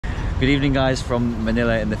Good evening guys from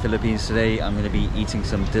Manila in the Philippines. Today I'm going to be eating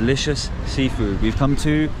some delicious seafood. We've come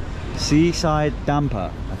to Seaside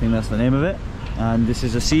Dampa, I think that's the name of it. And this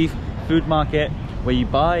is a seafood market where you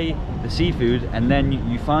buy the seafood and then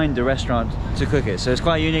you find a restaurant to cook it. So it's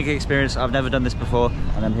quite a unique experience. I've never done this before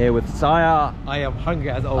and I'm here with Saya. I am hungry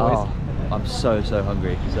as always. Oh, I'm so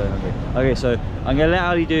hungry, so hungry. Okay, so I'm going to let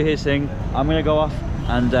Ali do his thing. I'm going to go off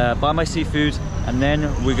and buy my seafood and then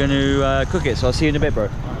we're going to cook it. So I'll see you in a bit, bro.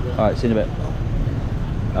 Alright, see you in a bit.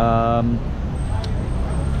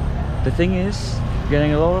 The thing is,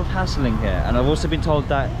 getting a lot of hassling here, and I've also been told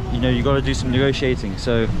that, you know, you got to do some negotiating.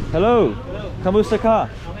 So, hello, kamusta ka?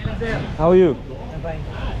 How are you? I'm fine.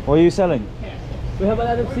 What are you selling? We have a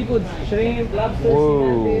lot of seafood, shrimp, lobster,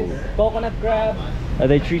 snapfish, coconut crab. Are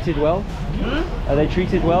they treated well? Are they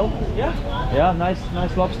treated well? Yeah. Yeah,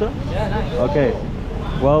 nice lobster? Yeah, nice. Okay,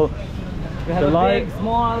 well, We have big,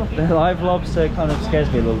 small. the live lobster kind of scares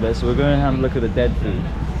me a little bit, so we're going to have a look at the dead food.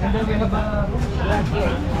 And then we have a black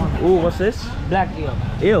eel. Ooh, what's this? Black eel.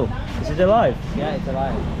 Eel? Is it alive? Yeah, it's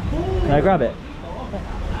alive. Can I grab it?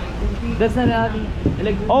 That's not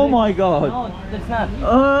like. Oh my god! No, that's not.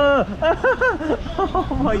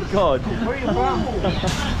 Oh my god! Where are you from?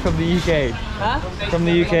 From the UK. Huh? From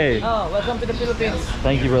the UK. Oh, welcome to the Philippines.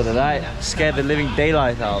 Thank you, brother. That scared the living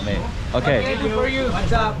daylight out of me. What can I Okay. do for you?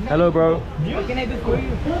 What's up? Hello, bro. What can I do for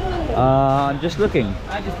you? I'm just looking.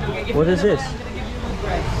 I just What is this? I'm gonna give you a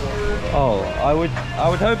price. Oh, I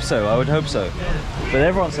would hope so. I would hope so. But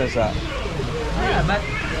everyone says that. Yeah, but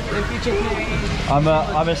if you check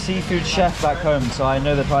I'm a seafood chef back home, so I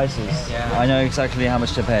know the prices. Yeah. I know exactly how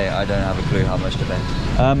much to pay. I don't have a clue how much to pay.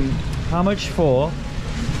 How much for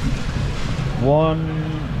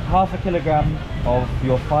half a kilogram of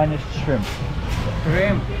your finest shrimp?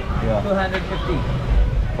 shrimp, Yeah. 250.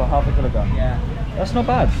 For half a kilogram. Yeah. That's not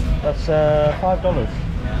bad. That's $5.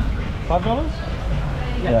 $5?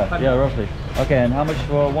 Yeah, roughly. Okay, and how much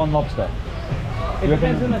for one lobster? It You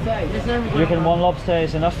depends reckon- on the size. Yes, sir. You reckon one lobster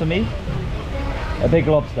is enough for me? A big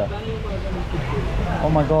lobster. Oh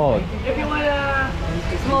my god. If you want a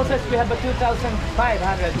small size, we have a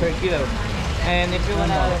 2,500 per kilo. And if you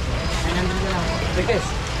want a like this,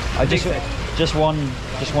 I just big size. just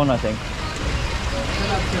one I think.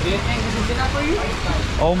 Do you think this is enough for you?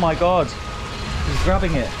 Oh my god. He's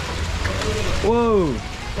grabbing it. Whoa.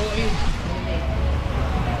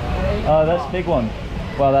 Oh, that's a big one.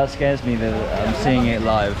 Well, that scares me that I'm seeing it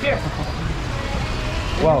live. Here.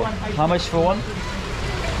 Wow. How much for one?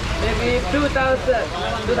 Maybe 2,000.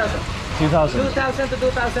 2,000. 2,000 to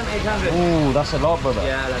 2,800. Ooh, that's a lot, brother.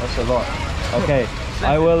 Yeah, that's a lot. Okay.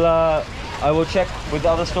 I will check with the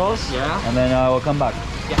other stores. Yeah. And then I will come back.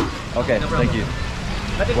 Yeah. Okay, No thank problem. you.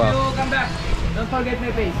 But if Wow. you come back, don't forget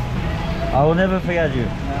my face. I will never forget you.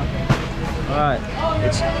 Alright.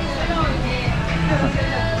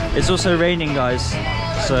 It's also raining, guys.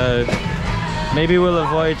 So maybe we'll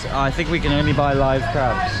avoid, I think we can only buy live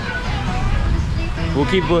crabs. We'll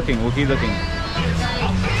keep looking,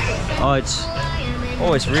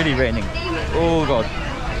 Oh, it's really raining. Oh god.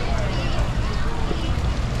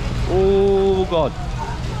 Oh god.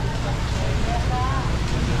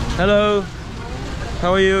 Hello.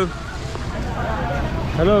 How are you?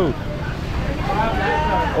 Hello.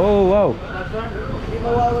 Oh wow.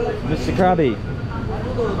 Mr. Krabby.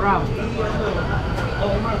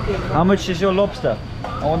 How much is your lobster?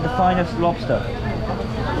 I want the finest lobster.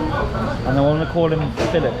 And I want to call him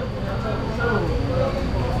Philip.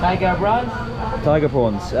 Tiger prawns? Tiger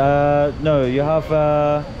prawns. No, you have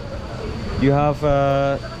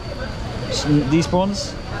these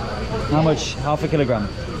prawns? How much? Half a kilogram?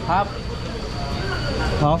 Half.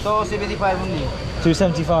 Half? 275 only.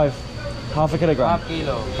 275. Half a kilogram? Half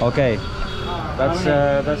kilo. Okay.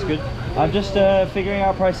 That's good. I'm just figuring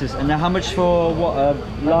out prices. And now how much for what?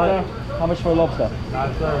 Live? How much for a lobster?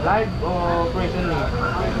 Lobster. Live or fresh only?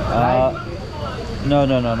 No,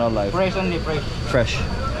 not live. Fresh only, fresh. Fresh.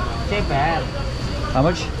 Cheaper. How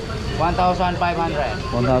much?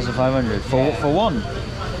 1,500. 1,500 for Yeah. for one.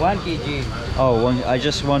 1 kg. Oh, one. I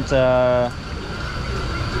just want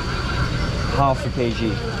half a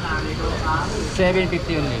kg.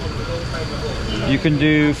 750 only. You can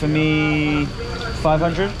do for me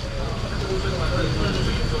 500.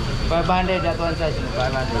 500 that one size.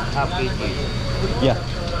 500 half kg. Yeah,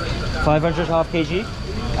 500 half kg,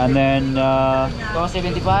 and then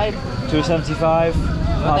 275. 275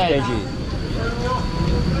 half Okay. kg.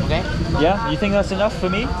 Okay. Yeah, you think that's enough for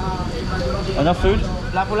me? Enough food?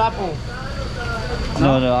 Lapu-lapu.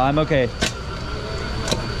 No, I'm okay.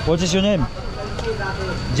 What is your name?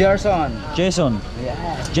 Gerson. Jason. Yeah.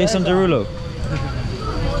 Jason Derulo.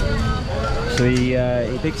 So he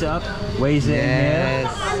picks it up, weighs it in here.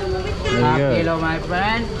 There Half we go. kilo, my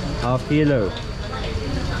friend. Half kilo.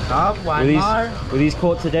 Half, one more. Were these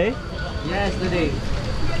caught today? Yes, today.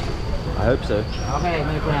 I hope so. Okay,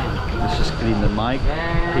 my friend. Let's just clean the mic,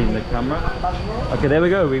 clean the camera. Okay, there we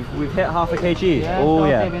go. We've hit half a kg. Yes, Oh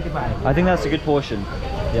yeah. 75. I think that's a good portion.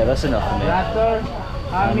 Yeah, that's enough for me. After,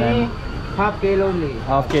 how many? Half kilo only.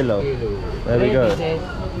 Half kilo. There we go.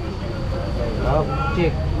 Oh,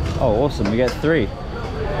 chick. Oh, awesome. We get 3.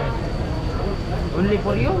 Only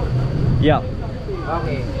for you? Yeah.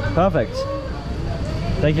 Okay. Perfect.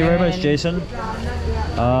 Thank you very much, Jason.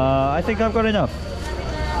 I think I've got enough.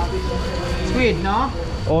 Squid, no?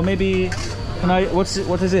 Or maybe,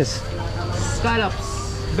 what is this?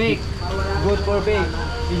 Scallops. Baked. Good for baked.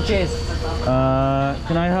 Inches.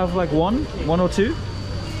 Can I have like one or two?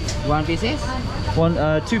 1 pieces?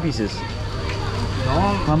 2 pieces. No.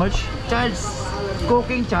 How much? Charge.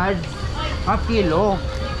 Cooking charge. Half kilo.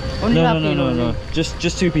 Only half kilo. No.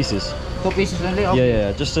 Just 2 pieces. 2 pieces only? Okay.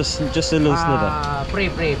 Yeah. Just a little sliver. Free.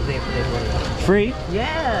 Free?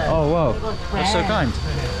 Yeah. Oh wow. That's so kind.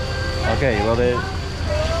 Okay, well you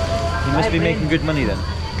must be making good money then.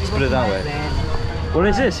 Let's put it that way. What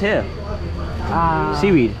is this here?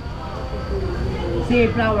 Seaweed. Sea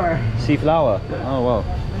flower. Sea flower. Oh wow.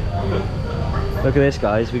 Look at this,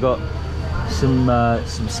 guys. We got some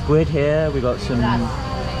squid here. We got some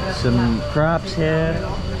crabs here.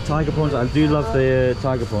 Tiger prawns. I do love the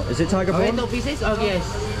tiger prawn. Is it tiger prawn? 2 pieces? Oh yes.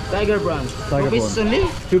 Tiger prawn. Tiger 2 pieces prawn. only?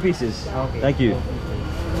 2 pieces. Okay. Thank you.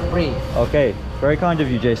 Free. Okay. Very kind of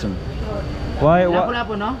you, Jason. Why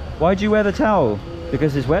no? do you wear the towel?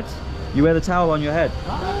 Because it's wet? You wear the towel on your head.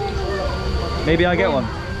 Maybe I get one.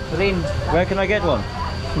 Rain. Where can I get one?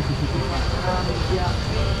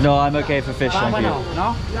 No, I'm okay for fish, thank you.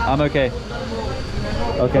 No? I'm okay.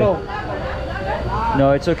 Okay.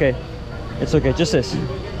 No, it's okay. It's okay, just this.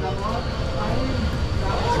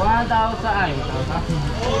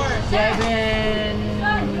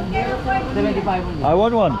 775 only. I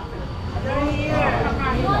want one.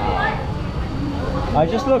 I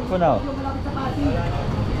just look for now.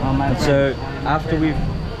 Oh, my And so after we've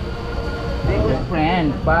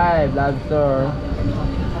friend 5 lobster.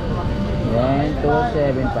 Then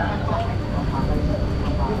 275.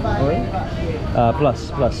 Okay?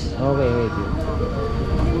 plus. Okay, wait.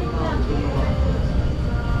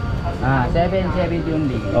 770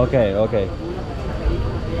 only. Okay.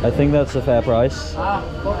 I think that's a fair price.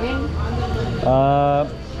 Cooking?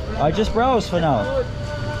 I just browse for now.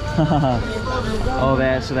 Oh,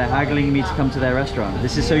 so they're haggling me to come to their restaurant.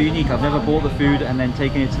 This is so unique. I've never bought the food and then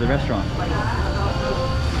taken it to the restaurant.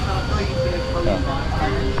 Yeah.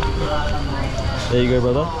 There you go,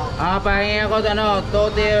 brother. Pahingi ako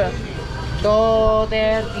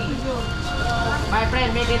 230. My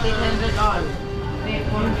friend, make it 800 all.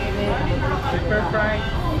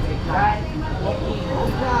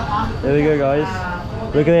 There we go, guys.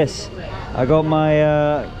 Look at this. I got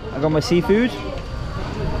my seafood,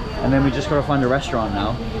 and then we just gotta find a restaurant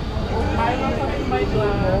now.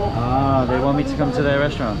 They want me to come to their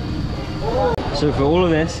restaurant. So for all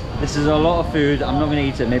of this is a lot of food. I'm not gonna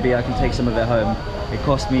eat it. Maybe I can take some of it home. It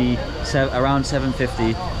cost me around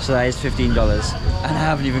 $7.50, so that is $15, and I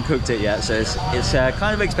haven't even cooked it yet, so it's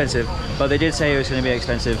kind of expensive. But they did say it was going to be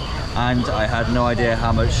expensive, and I had no idea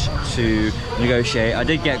how much to negotiate. I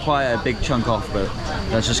did get quite a big chunk off, but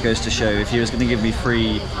that just goes to show if he was going to give me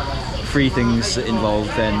free things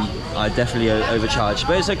involved, then I definitely overcharged.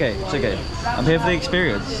 But it's okay. I'm here for the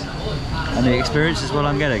experience, and the experience is what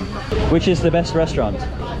I'm getting. Which is the best restaurant?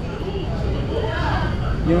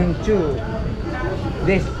 Yung two.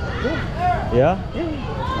 This. Yeah?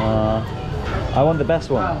 I want the best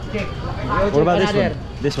one. What about this one?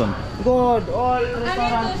 This one. Good. All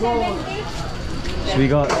restaurants good. So we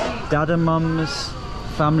got Dad and Mum's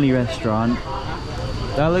family restaurant.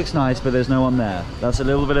 That looks nice, but there's no one there. That's a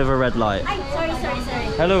little bit of a red light. Hi, sorry.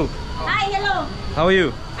 Hello. Hi, hello. How are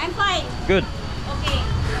you? I'm fine. Good. Okay.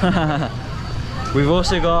 We've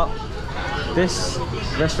also got this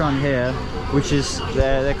restaurant here, which is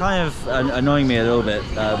they're kind of annoying me a little bit,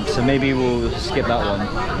 so maybe we'll skip that one.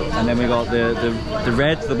 And then we got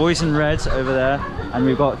the boys in red over there, and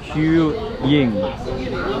we've got Hu Ying.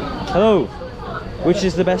 Hello. Which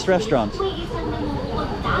is the best restaurant?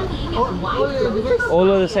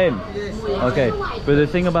 All are the same. Okay, but the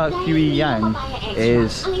thing about Hu Yang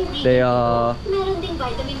is they're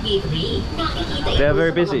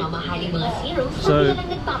very busy. So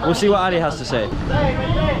we'll see what Ali has to say.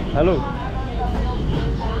 Hello.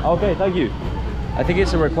 Okay, thank you. I think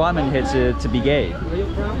it's a requirement here to be gay.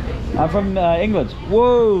 I'm from England.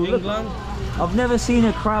 Whoa! England? I've never seen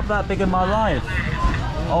a crab that big in my life.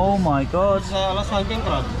 Oh my god. Alaskan king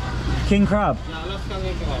crab. King crab. Yeah, Alaskan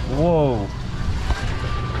king crab. Whoa.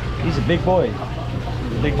 He's a big boy.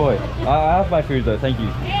 He's a big boy. I have my food though, thank you.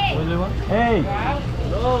 Hey!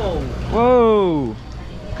 No. Whoa!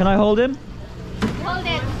 Can I hold him? Hold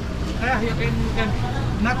it. Yeah, you can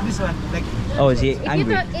not this one. Like, Oh, is he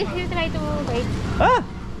angry? If you try to wait. Ah!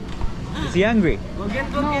 Is he angry? go get.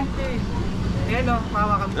 Ayan o,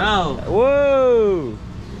 pahawakan mo. No. Whoa!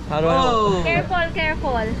 How do I hold? Careful,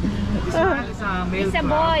 careful. This one is a male It's a crab.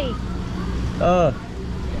 boy. Oh.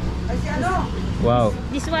 Wow.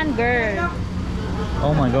 This one girl.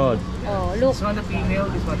 Oh my god. Oh, look. This one the female,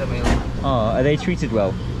 this one the male. Oh, are they treated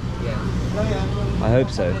well? Yeah. I hope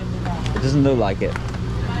so. It doesn't look like it.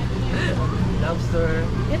 Lobster.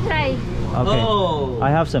 You try. Okay. Oh.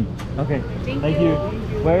 I have some. Okay. Thank you.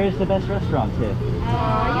 Where is the best restaurant here?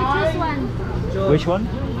 You choose one. Which one?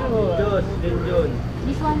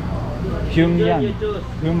 This one. Pyongyang.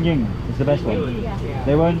 Pyongyang is the best one. Yeah.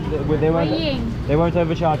 They won't Pyongyang. they won't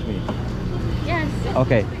overcharge me. Yes.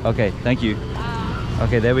 Okay, okay, thank you.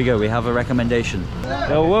 Okay, there we go. We have a recommendation.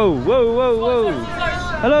 Oh, whoa, whoa, whoa, whoa.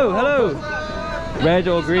 Hello, hello. Red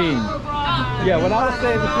or green? Yeah, when I was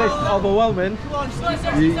saying the place is overwhelming,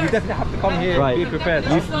 you definitely have to come here Right. and be prepared.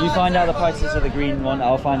 You find out the prices of the green one.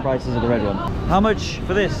 I'll find prices of the red one. How much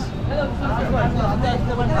for this?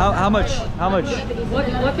 How much? How much? What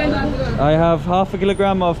kind of I have half a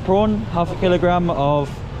kilogram of prawn, half a kilogram of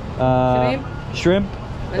shrimp.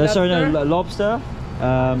 Sorry, no, lobster.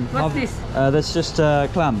 What's this? That's just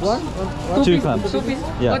clams. Two clams.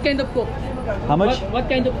 Yeah. What kind of cook? How much? What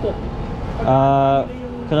kind of cook?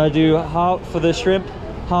 Can I do half for the shrimp,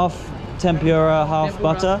 half tempura, half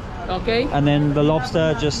butter, Okay. and then the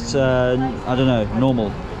lobster just I don't know,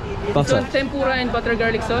 normal butter. Tempura and butter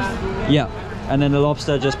garlic sauce. Yeah, and then the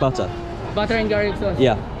lobster just butter. Butter and garlic sauce.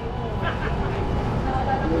 Yeah,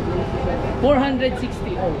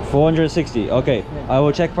 460. 460. Okay, I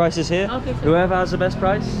will check prices here. Okay. Whoever has the best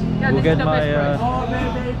price Yeah, will this is get the my. best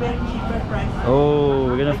price. Oh,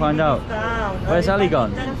 we're gonna find out. Where's Ali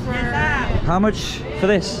gone? How much for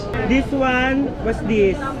this? This one, what's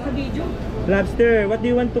this? Lobster. What do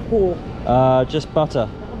you want to cook? Just butter,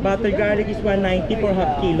 Butter garlic is 190 for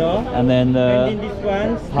half kilo. and then And then this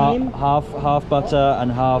one, steam. half butter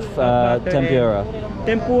and half butter tempura.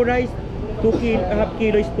 Tempura is 2 kilo, half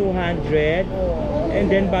kilo is 200. And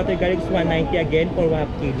then butter garlic is 190 again for half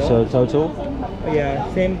kilo. So total? Yeah,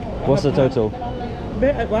 same. What's the total?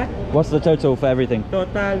 What? What's the total for everything?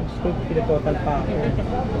 Total, total pa.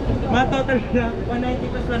 Total na 190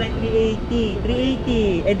 plus 190,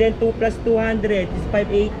 380. And then 2 plus 200 is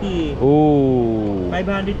 580. Ooh.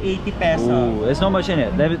 580 peso. Ooh. There's not much in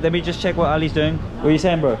it. Let me just check what Ali's doing. What are you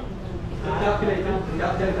saying, bro?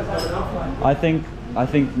 I think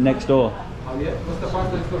next door.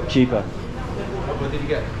 Cheaper. What did you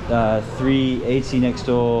get? 380 next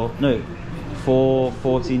door. No.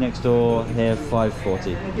 440 next door. Here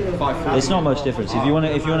 540. 540. It's not much difference. If you want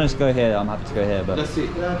to go here, I'm happy to go here. But Let's see.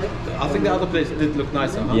 I think the other place did look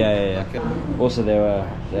nicer, huh? yeah. Also, they were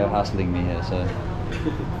hassling me here, so.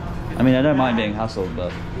 I mean, I don't mind being hassled,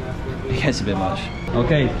 but it gets a bit much.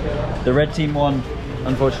 Okay, the red team won,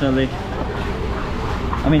 unfortunately.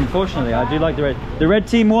 I mean, fortunately, I do like the red. The red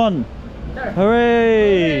team won.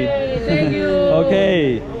 Hooray! Hey, thank you.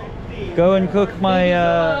 Okay, go and cook my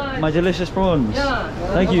my delicious prawns.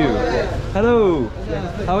 Thank you. Hello.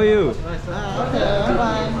 How are you?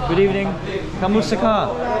 Good evening. Kamusta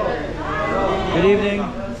ka? Good evening.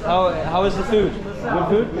 How is the food? Good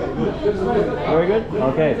food? Very good?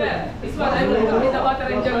 Okay. This one, I will cook with the butter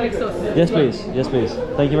and garlic sauce. Yes please. Yes please.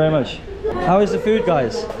 Thank you very much. How is the food,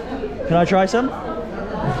 guys? Can I try some?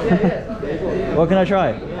 What can I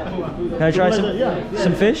try? Can I try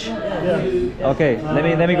some fish? Okay,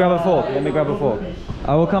 let me grab a fork. Let me grab a fork.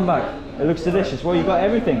 I will come back. It looks delicious. Well, you got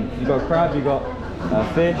everything. You got crab, you got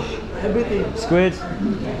fish, squid.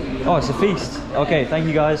 Oh, it's a feast. Okay, thank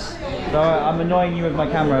you guys. So I'm annoying you with my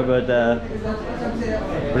camera, but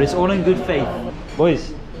it's all in good faith.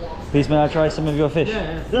 Boys, please may I try some of your fish?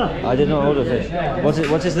 Yeah. I did not order fish.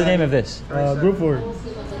 What is the name of this? Group 4.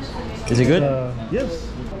 Is it good? Yes.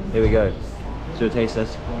 Here we go. Do a taste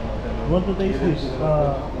test. Want to taste this?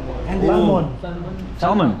 Salmon.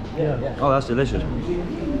 Salmon? Yeah. Oh, that's delicious.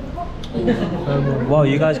 Wow,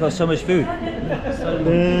 you guys got so much food.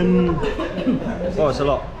 Oh, it's a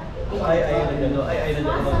lot.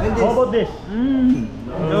 How about this?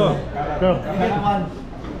 Oh.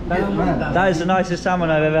 That is the nicest salmon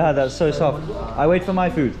I've ever had. That's so soft. I wait for my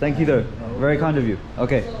food. Thank you though. Very kind of you.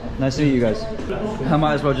 Okay, nice to meet you guys. I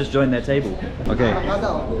might as well just join their table. Okay,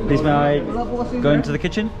 please may I go into the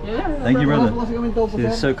kitchen? Thank you, brother.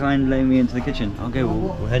 You're so kind letting me into the kitchen. Okay,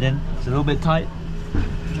 we'll head in. It's a little bit tight.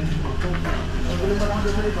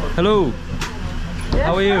 Hello.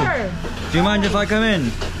 How are you? Do you mind if I come in?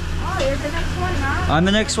 Oh, you're the next one, huh? I'm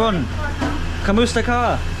the next one. Kamusta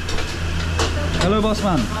ka? Hello, boss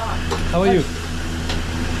man. How are you?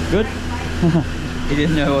 Good? He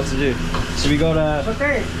didn't know what to do. So we got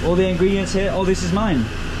all the ingredients here. Oh, this is mine.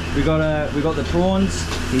 We got the prawns.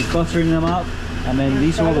 He's buttering them up, and then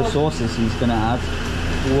these are all the sauces he's gonna add.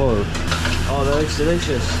 Whoa! Oh, that looks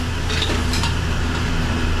delicious.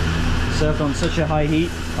 Served on such a high heat.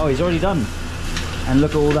 Oh, he's already done. And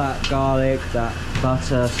look at all that garlic, that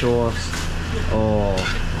butter sauce. Oh,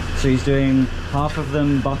 so he's doing half of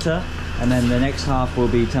them butter, and then the next half will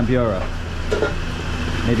be tempura.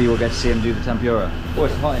 Maybe we'll get to see him do the tempura. Oh,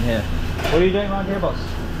 it's hot in here. What are you doing around here, boss?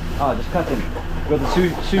 Ah, just cutting. We've got the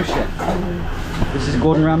sous chef. This is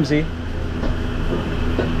Gordon Ramsay.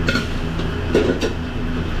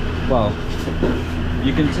 Well,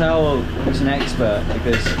 you can tell he's an expert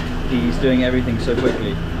because he's doing everything so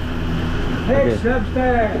quickly. Okay.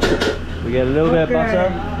 We get a little bit of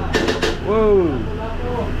butter. Whoa!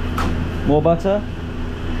 More butter.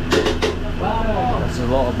 That's a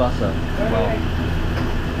lot of butter. Wow.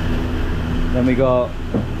 Then we got,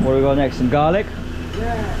 what do we got next? Some garlic?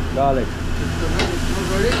 Yeah. Garlic.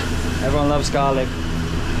 Everyone loves garlic.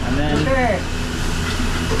 And then,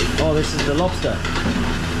 oh, this is the lobster.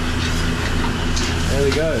 There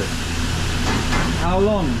we go. How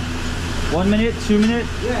long? 1 minute? 2 minutes?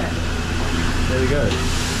 Yeah. There we go.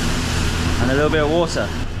 And a little bit of water.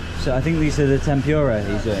 So I think these are the tempura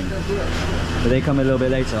he's doing. But they come a little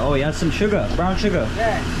bit later. Oh, he adds some sugar, brown sugar.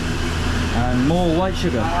 Yeah. And more white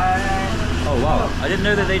sugar. Oh wow, I didn't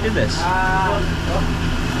know that they did this.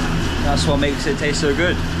 That's what makes it taste so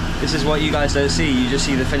good. This is what you guys don't see, you just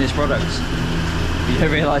see the finished products. You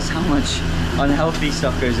don't realise how much unhealthy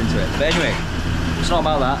stuff goes into it. But anyway, it's not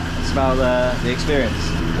about that, it's about the experience.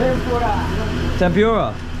 Tempura.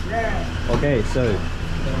 Tempura? Yeah. Okay, so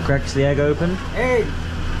cracks the egg open. Hey.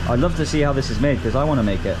 I'd love to see how this is made because I want to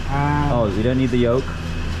make it. Oh, we don't need the yolk.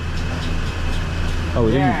 Oh,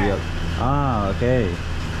 we do need the yolk. Ah, okay.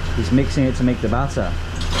 He's mixing it to make the batter.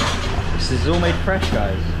 This is all made fresh,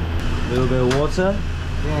 guys. A little bit of water.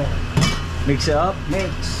 Yeah. Mix it up.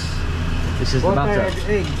 Mix. This is water, the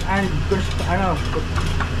batter. Egg and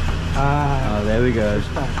oh, there we go.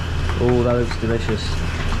 Oh, that looks delicious.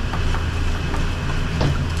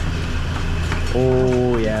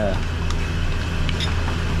 Oh, yeah.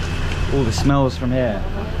 Oh, the smells from here.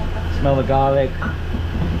 Smell the garlic.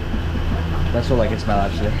 That's all I can smell,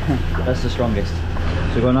 actually. That's the strongest.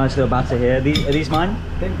 So we've got a nice little batter here. Are these mine?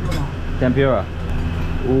 Tempura. Tempura.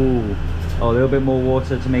 Ooh. Oh, a little bit more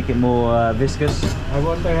water to make it more viscous.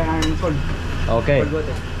 Water and cold. Okay. Cold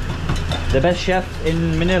water. The best chef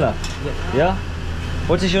in Manila? Yes. Yeah?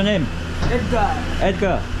 What is your name? Edgar.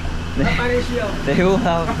 Edgar. They all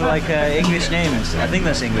have like English names. I think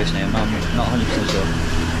that's English name. I'm not 100% sure.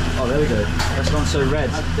 Oh, there we go. That's gone so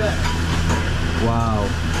red. Wow.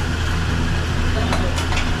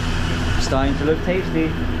 Starting to look tasty.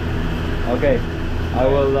 Okay, I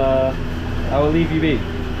will leave you be.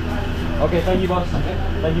 Okay, thank you, boss.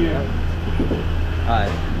 Thank you.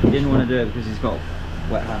 Alright, he didn't want to do it because he's got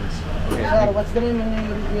wet hands. Okay. What's the name on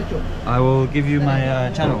YouTube? I will give you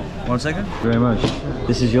my channel. 1 second. Thank you very much.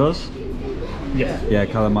 This is yours? Yeah. Yeah,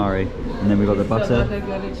 calamari. And then we got the butter.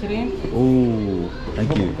 Ooh,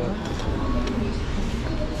 thank you.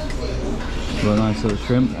 Got a nice little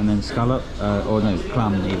shrimp and then scallop, or no,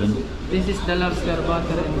 clam even. This is the lobster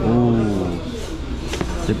butter. Ooh,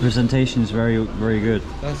 the presentation is very, very good.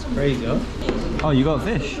 That's crazy, huh? Oh, you got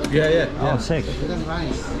fish? Yeah. Oh, sick.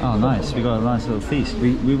 Oh, nice. We got a nice little feast.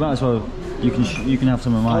 We might as well. You can have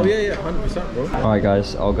some of mine. Oh yeah, 100%, bro. All right,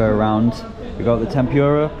 guys. I'll go around. We got the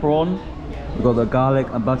tempura prawn. We got the garlic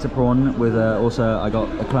and butter prawn with also I got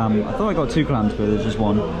a clam. I thought I got 2 clams, but there's just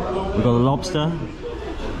 1. We got the lobster.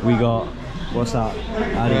 We got. What's that?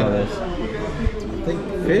 How do you got this? I think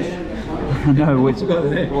fish? No,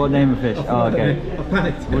 what name of fish? Oh, okay.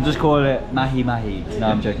 We'll just call it mahi mahi. No,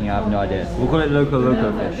 I'm joking, I have no idea. We'll call it local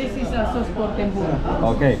fish. This is a sauce for tempura.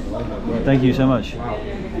 Okay, thank you so much.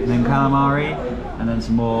 And then calamari, and then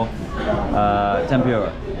some more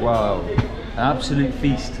tempura. Wow. An absolute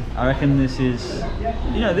feast. I reckon this is,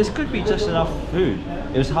 you know, this could be just enough food.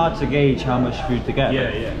 It was hard to gauge how much food to get.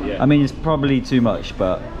 Yeah. I mean, it's probably too much,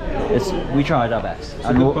 but we tried our best.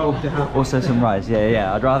 And also some rice.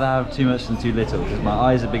 Yeah. I'd rather have too much than too little because my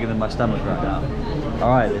eyes are bigger than my stomach right now. All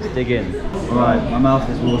right, let's dig in. All right, my mouth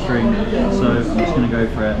is watering, so I'm just gonna go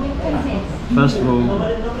for it. First of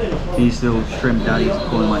all, these little shrimp daddies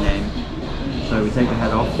calling my name. So we take the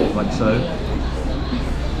head off like so.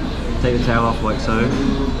 Take the tail off like so.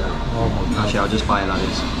 Actually, I'll just bite that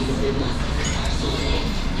is.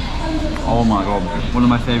 Oh my god, one of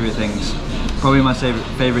my favourite things, probably my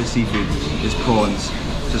favourite seafood is prawns,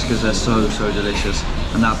 just because they're so delicious.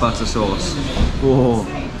 And that butter sauce. Oh.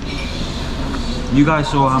 You guys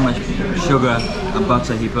saw how much sugar and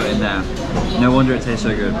butter he put in there. No wonder it tastes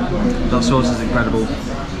so good. That sauce is incredible.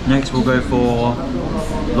 Next we'll go for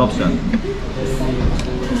lobster.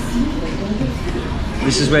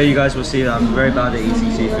 This is where you guys will see that I'm very bad at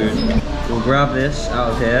eating seafood. We'll grab this out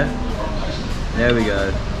of here. There we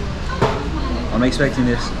go. I'm expecting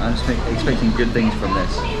this, I'm expecting good things from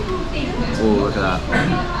this. Oh, look at that.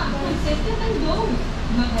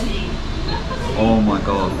 Oh my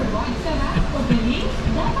god.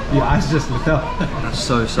 Your eyes just lit up. That's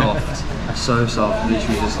so soft. That's so soft.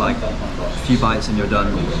 Literally just like a few bites and you're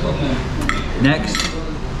done. Next,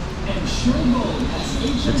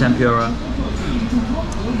 the tempura.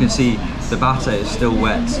 You can see the batter is still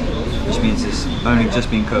wet, which means it's only just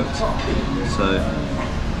been cooked. So,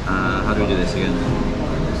 how do we do this again?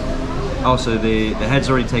 Also, the head's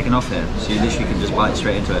already taken off here, so you literally can just bite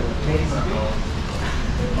straight into it.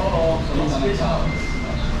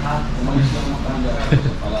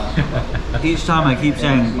 Each time I keep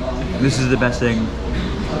saying, this is the best thing.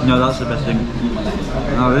 No, that's the best thing.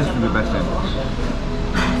 No, this is the best thing.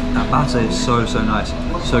 That batter is so nice,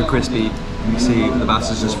 so crispy. You can see the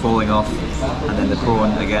batter's just falling off, and then the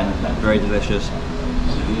prawn again, very delicious.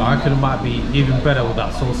 I reckon it might be even better with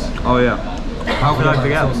that sauce. Oh yeah, how could I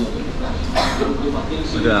forget?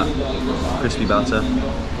 Look at that, crispy batter.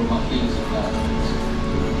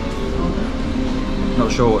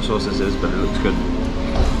 Not sure what sauce this is, but it looks good.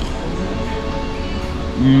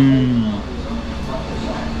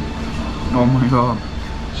 Oh my god.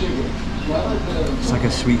 It's like a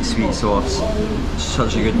sweet sauce.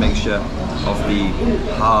 Such a good mixture of the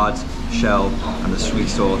hard shell and the sweet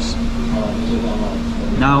sauce.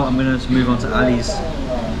 Now I'm going to move on to Ali's,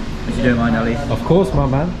 if you don't mind, Ali. Of course, my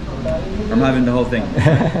man. I'm having the whole thing.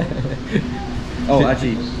 Oh,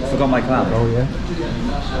 actually, forgot my clam. Oh yeah.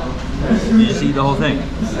 Did you just eat the whole thing?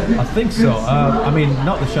 I think so. I mean,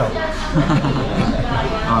 not the shell.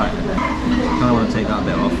 Alright. Kind of want to take that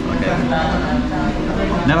bit off. Okay.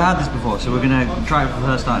 Never had this before, so we're going to try it for the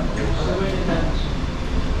first time.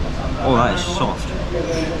 Oh, that is soft.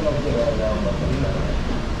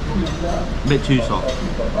 A bit too soft.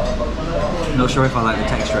 Not sure if I like the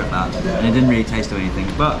texture of that, and it didn't really taste of anything,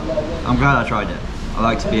 but I'm glad I tried it. I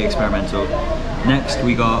like to be experimental. Next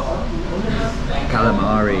we got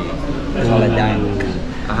calamari. Dank.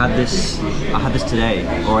 I had this today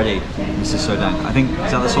already. This is so dank. I think,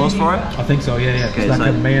 is that the sauce for it? I think so, yeah. Okay, it's like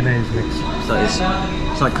a mayonnaise mix.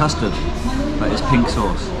 It's like custard, but it's pink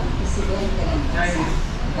sauce.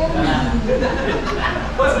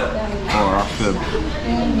 Oh, that's good.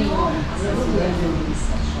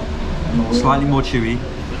 Slightly more chewy.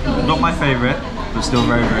 Not my favourite, but still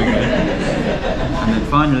very good. And then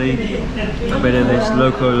finally, a bit of this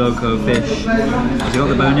loco fish. Has it got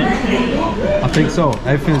the bone in? I think so.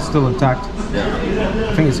 Everything is still intact. Yeah.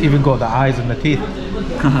 I think it's even got the eyes and the teeth.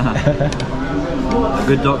 A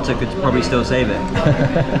good doctor could probably still save it.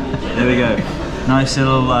 There we go. Nice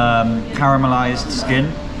little caramelized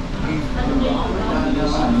skin.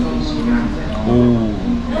 Ooh.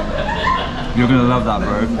 You're gonna love that,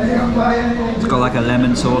 bro. It's got like a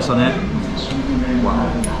lemon sauce on it.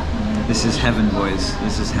 Wow. This is heaven, boys.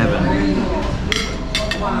 This is heaven.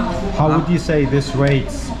 How would you say this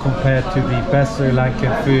rates compared to the best Sri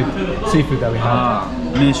Lankan seafood that we have?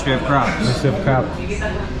 Ministry of Crabs. Ministry of Crab.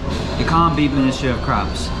 You can't beat Ministry of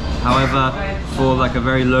Crabs. However, for like a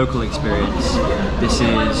very local experience, this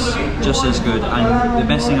is just as good. And the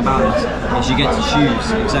best thing about it is you get to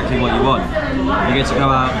choose exactly what you want. You get to go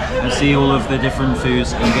out and see all of the different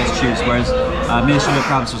foods and you get to choose. Whereas Ministry of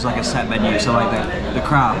Crabs was like a set menu. So like the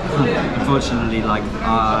crab, unfortunately, like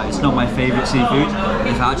it's not my favourite seafood.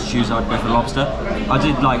 If I had to choose, I'd go for lobster. I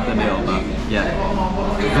did like the meal, but yeah,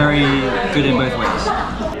 very good in both ways.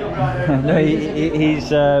 No,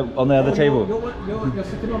 he's on the other table. You're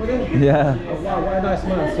sitting over there? Yeah. Oh, wow, what a nice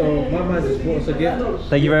man. So my man just brought us a gift.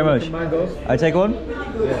 Thank you very much. Mangoes. I take one?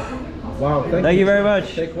 Yeah. Wow, Thank you very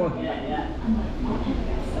much. Take one.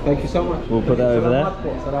 Thank you so much. We'll put that over there.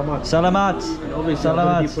 Salamat. Salamat. And obviously, I'm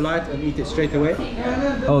gonna be Salamat. polite and eat it straight away.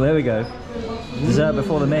 Oh, there we go. Dessert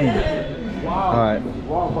before the main. Wow. Alright.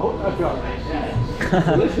 Wow,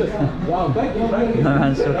 delicious. Wow, thank you. My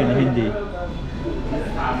man's talking Hindi.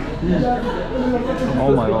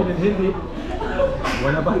 Oh my god. In Hindi.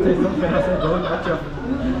 When I say something, I say don't touch you.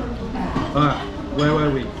 Alright, where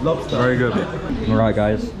were we? Lobster. Very good. Alright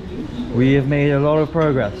guys, we have made a lot of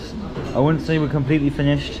progress. I wouldn't say we're completely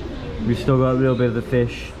finished. We've still got a little bit of the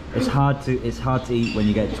fish. It's hard to eat when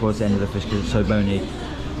you get towards the end of the fish because it's so bony.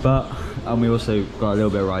 And we also got a little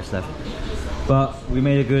bit of rice left. But we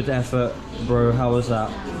made a good effort, bro. How was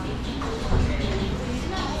that?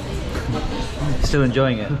 Still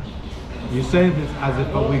enjoying it. You say this as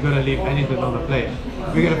if we're gonna leave anything on the plate.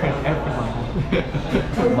 We're gonna finish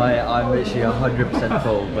everything. I'm literally 100%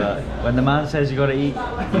 full, but when the man says you gotta eat,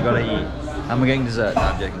 you gotta eat. And we're getting dessert. No,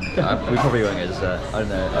 I'm joking. We probably won't get dessert. I don't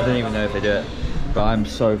know. I don't even know if they do it. But I'm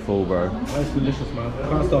so full, bro. That's delicious, man. I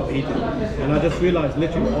can't stop eating. And I just realized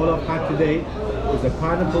literally all I've had today is a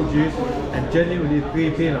pineapple juice and genuinely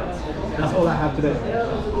 3 peanuts. That's all I have today.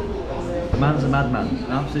 The man's a madman,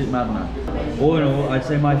 an absolute madman. All in all, I'd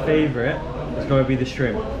say my favourite is going to be the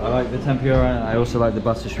shrimp. I like the tempura and I also like the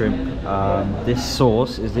butter shrimp. This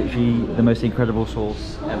sauce is literally the most incredible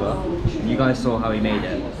sauce ever. You guys saw how he made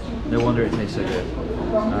it. No wonder it tastes so good.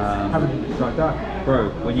 Like that.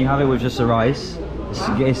 Bro, when you have it with just the rice,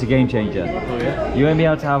 it's a game changer. Oh yeah? You won't be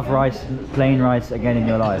able to have rice, plain rice again in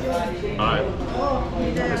your life. Alright.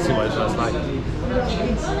 Let's see what it tastes like.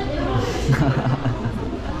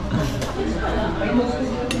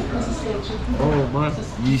 Oh man.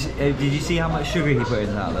 Did you see how much sugar he put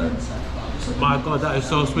in that though? My god, that is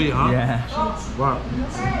so sweet, huh? Yeah. Wow.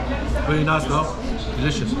 Really nice though.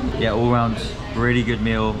 Delicious. Yeah, all round, really good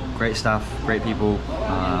meal, great staff, great people.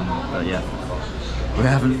 But yeah, we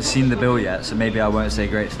haven't seen the bill yet, so maybe I won't say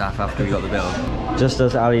great staff after we got the bill. Just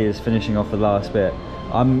as Ali is finishing off the last bit,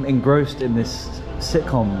 I'm engrossed in this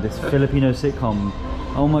sitcom, this Filipino sitcom.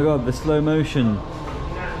 Oh my god, the slow motion,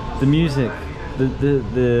 the music,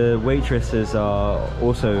 the waitresses are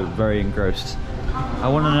also very engrossed. I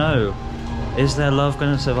want to know, is their love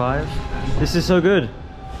going to survive? This is so good.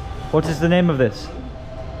 What is the name of this?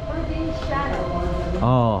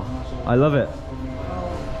 Oh, I love it.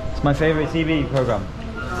 It's my favorite TV program.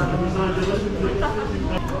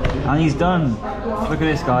 And he's done. Look at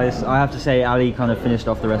this, guys. I have to say, Ali kind of finished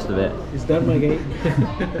off the rest of it. Is that my game?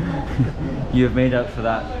 You have made up for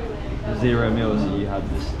that 0 meals that you had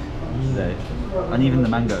today. And even the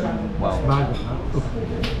mango. Wow. Mango, huh?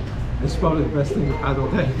 It's probably the best thing we've had all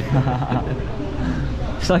day.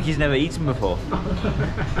 It's like he's never eaten before.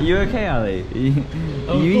 Are you okay, Ali?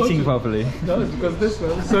 Are you eating properly? No, it's because this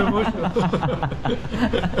one is so emotional.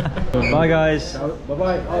 Bye guys.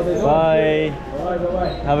 Bye-bye. Bye.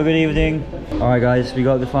 Bye-bye. Have a good evening. Alright guys, we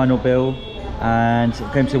got the final bill and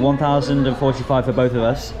it came to 1,045 for both of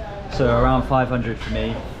us. So around 500 for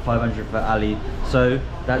me, 500 for Ali. So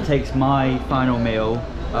that takes my final meal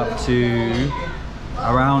up to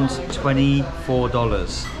around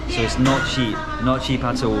 $24. So it's not cheap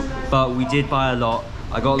at all. But we did buy a lot.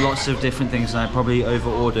 I got lots of different things and I probably over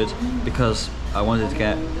ordered because I wanted to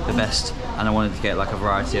get the best and I wanted to get like a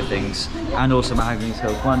variety of things. And also mahogany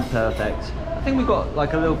silk weren't perfect. I think we got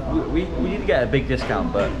like a little, we didn't get a big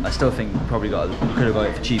discount, but I still think we probably could have got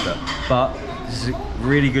it for cheaper. But this is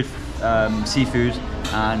really good seafood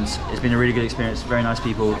and it's been a really good experience, very nice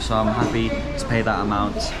people, so I'm happy to pay that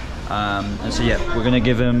amount. And so yeah, we're gonna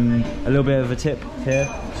give him a little bit of a tip here.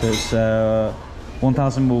 So it's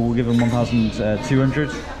 1,000, we'll give him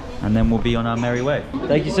 1,200 and then we'll be on our merry way.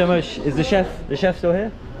 Thank you so much. Is the chef still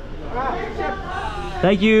here?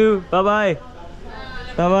 Thank you, bye-bye.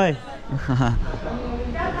 Bye-bye.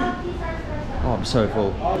 Oh, I'm so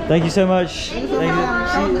full. Thank you so much. Thank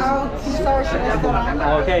you.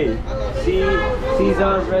 Okay.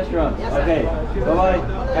 Caesar's restaurant. Okay. Bye-bye.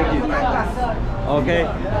 Thank you. Okay.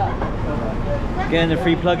 Getting a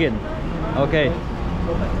free plug-in. Okay.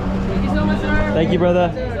 Thank you so much, sir. Thank you,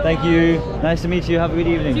 brother. Thank you. Nice to meet you. Have a good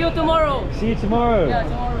evening. See you tomorrow. See you tomorrow. Yeah,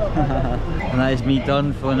 tomorrow. And that is me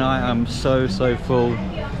done for the night. I'm so full.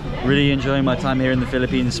 Really enjoying my time here in the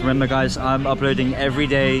Philippines. Remember guys, I'm uploading every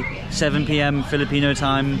day, 7 PM Filipino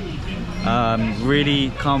time.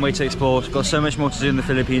 Really can't wait to explore. Got so much more to do in the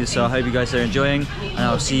Philippines, so I hope you guys are enjoying and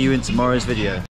I'll see you in tomorrow's video.